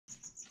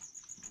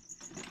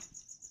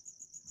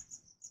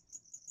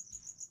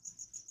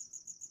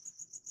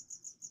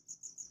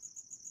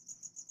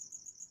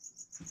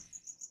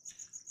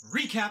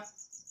Recap!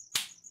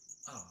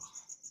 Oh.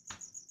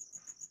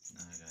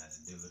 I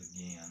gotta do it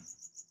again.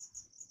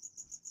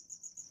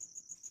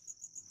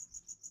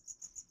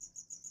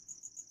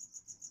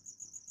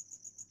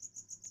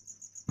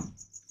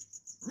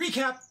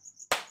 Recap!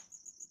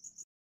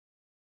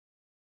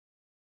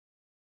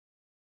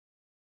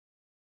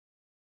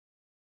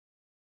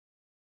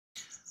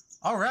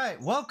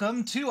 Alright,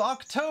 welcome to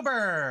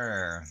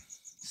October!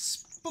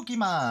 Spooky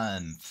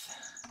month!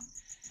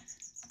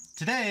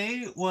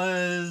 Today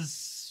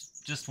was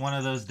just one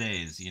of those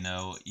days, you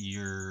know,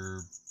 you're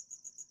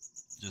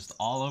just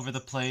all over the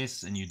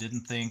place and you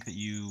didn't think that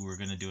you were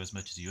going to do as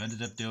much as you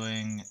ended up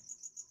doing,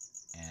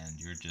 and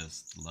you're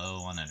just low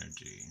on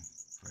energy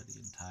for the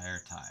entire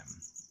time.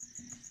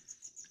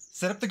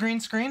 Set up the green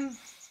screen.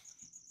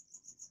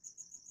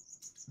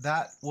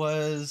 That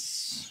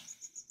was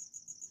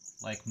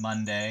like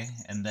Monday,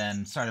 and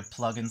then started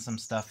plugging some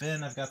stuff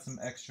in. I've got some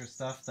extra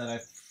stuff that I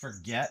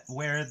forget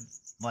where,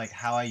 like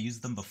how I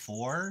used them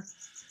before.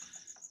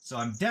 So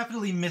I'm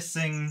definitely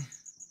missing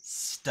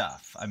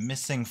stuff. I'm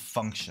missing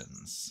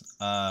functions.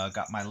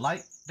 Got my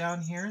light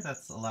down here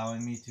that's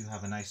allowing me to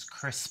have a nice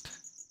crisp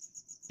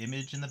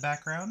image in the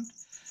background.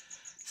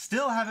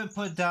 Still haven't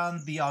put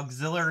down the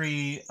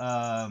auxiliary,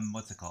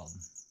 what's it called?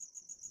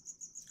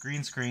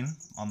 Green screen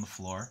on the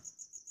floor.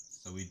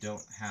 So we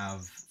don't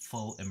have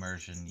full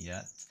immersion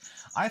yet.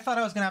 I thought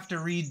I was going to have to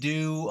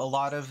redo a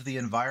lot of the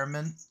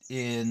environment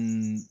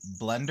in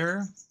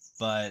Blender,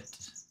 but,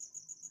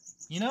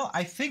 you know,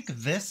 I think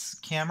this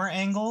camera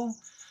angle,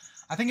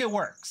 I think it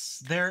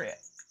works. There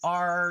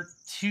are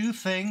two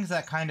things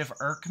that kind of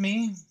irk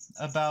me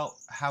about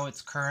how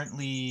it's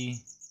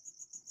currently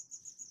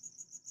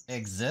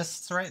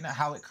exists right now,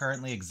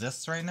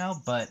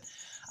 but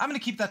I'm going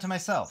to keep that to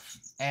myself.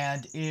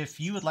 And if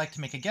you would like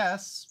to make a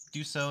guess,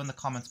 do so in the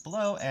comments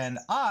below, and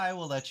I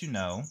will let you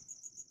know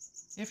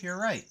if you're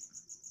right.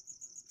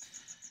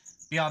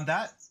 Beyond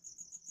that,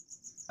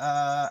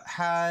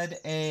 had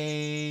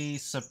a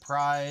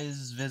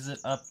surprise visit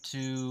up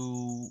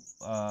to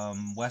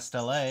West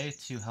LA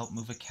to help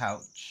move a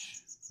couch,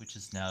 which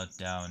is now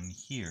down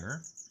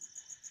here.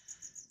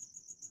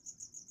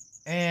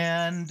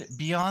 And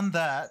beyond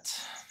that,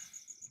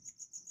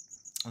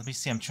 let me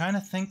see, I'm trying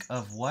to think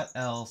of what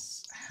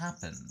else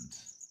happened.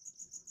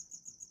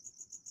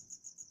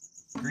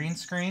 Green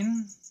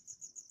screen,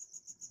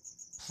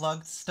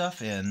 plugged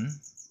stuff in,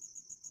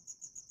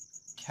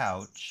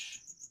 couch.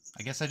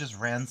 I guess I just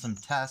ran some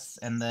tests,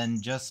 and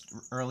then just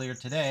earlier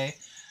today,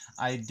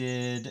 I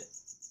did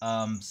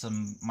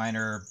some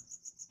minor,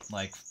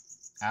 like,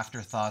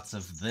 afterthoughts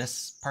of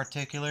this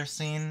particular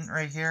scene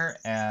right here,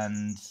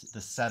 and the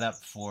setup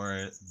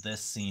for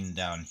this scene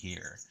down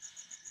here.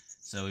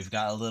 So we've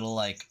got a little,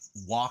 like,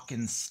 walk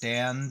and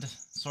stand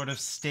sort of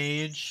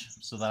stage,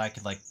 so that I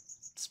could, like,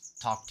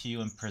 talk to you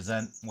and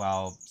present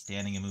while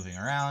standing and moving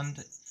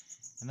around.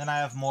 And then I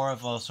have more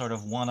of a sort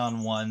of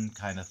one-on-one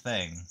kind of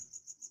thing.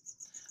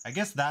 I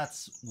guess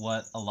that's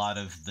what a lot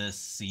of this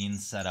scene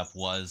setup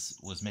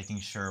was making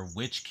sure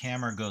which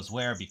camera goes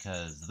where,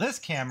 because this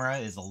camera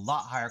is a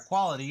lot higher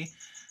quality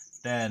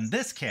than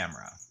this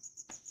camera.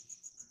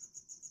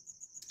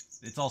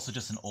 It's also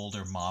just an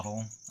older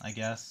model, I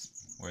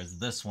guess, whereas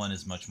this one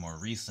is much more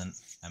recent,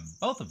 and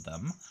both of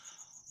them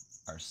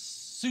are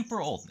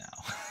super old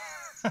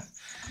now.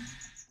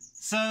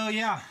 So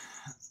yeah,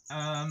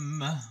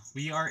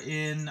 we are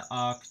in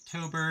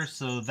October,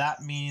 so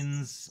that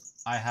means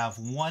I have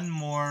one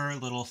more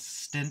little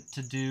stint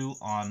to do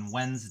on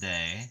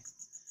Wednesday,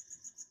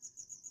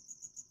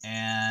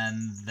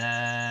 and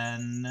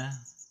then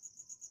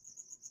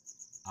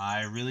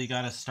I really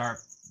gotta start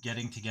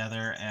getting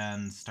together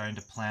and starting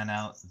to plan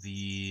out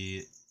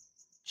the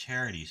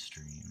charity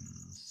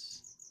streams.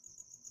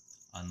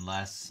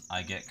 Unless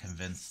I get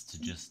convinced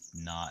to just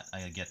not,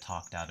 I get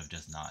talked out of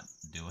just not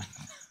doing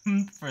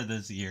them for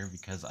this year,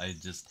 because I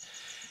just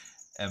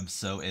am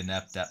so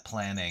inept at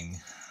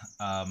planning.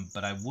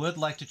 But I would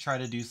like to try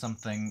to do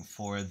something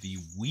for the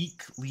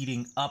week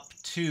leading up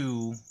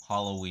to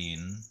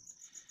Halloween.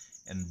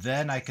 And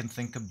then I can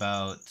think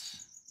about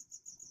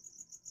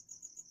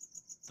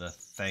the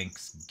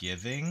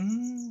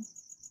Thanksgiving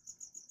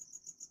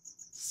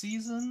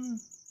season?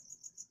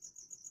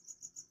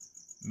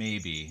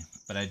 Maybe,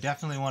 but I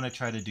definitely want to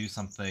try to do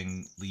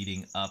something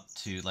leading up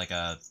to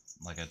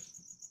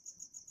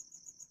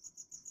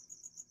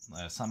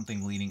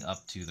something leading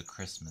up to the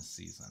Christmas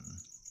season,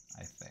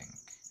 I think.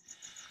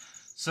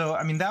 So,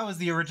 I mean, that was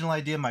the original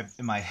idea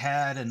in my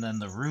head, and then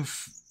the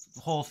roof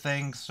whole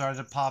thing started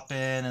to pop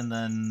in, and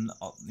then,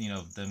 you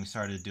know, then we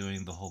started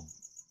doing the whole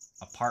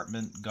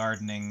apartment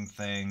gardening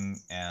thing,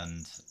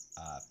 and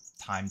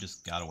time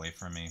just got away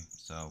from me,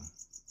 so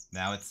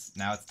now it's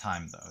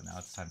time, though. Now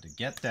it's time to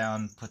get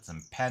down, put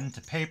some pen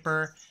to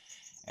paper,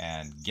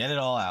 and get it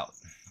all out.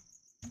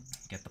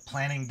 Get the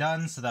planning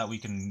done so that we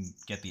can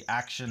get the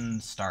action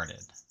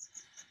started.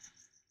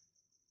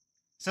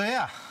 So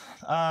yeah,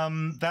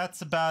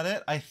 that's about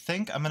it. I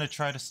think I'm going to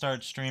try to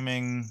start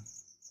streaming.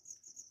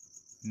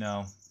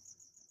 No,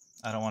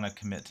 I don't want to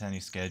commit to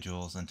any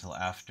schedules until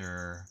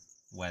after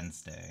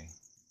Wednesday.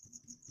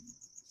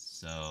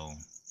 So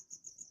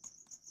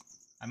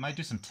I might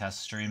do some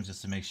test streams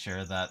just to make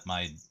sure that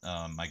my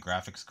my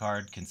graphics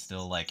card can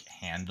still like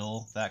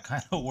handle that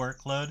kind of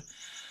workload.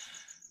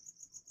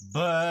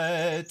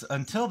 But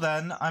until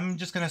then, I'm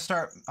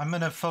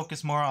gonna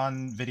focus more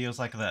on videos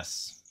like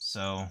this.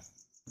 So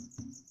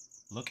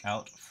look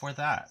out for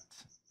that.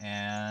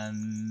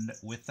 And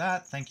with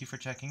that, thank you for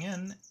checking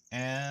in,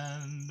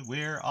 and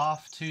we're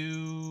off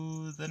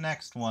to the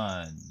next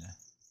one.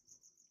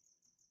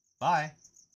 Bye.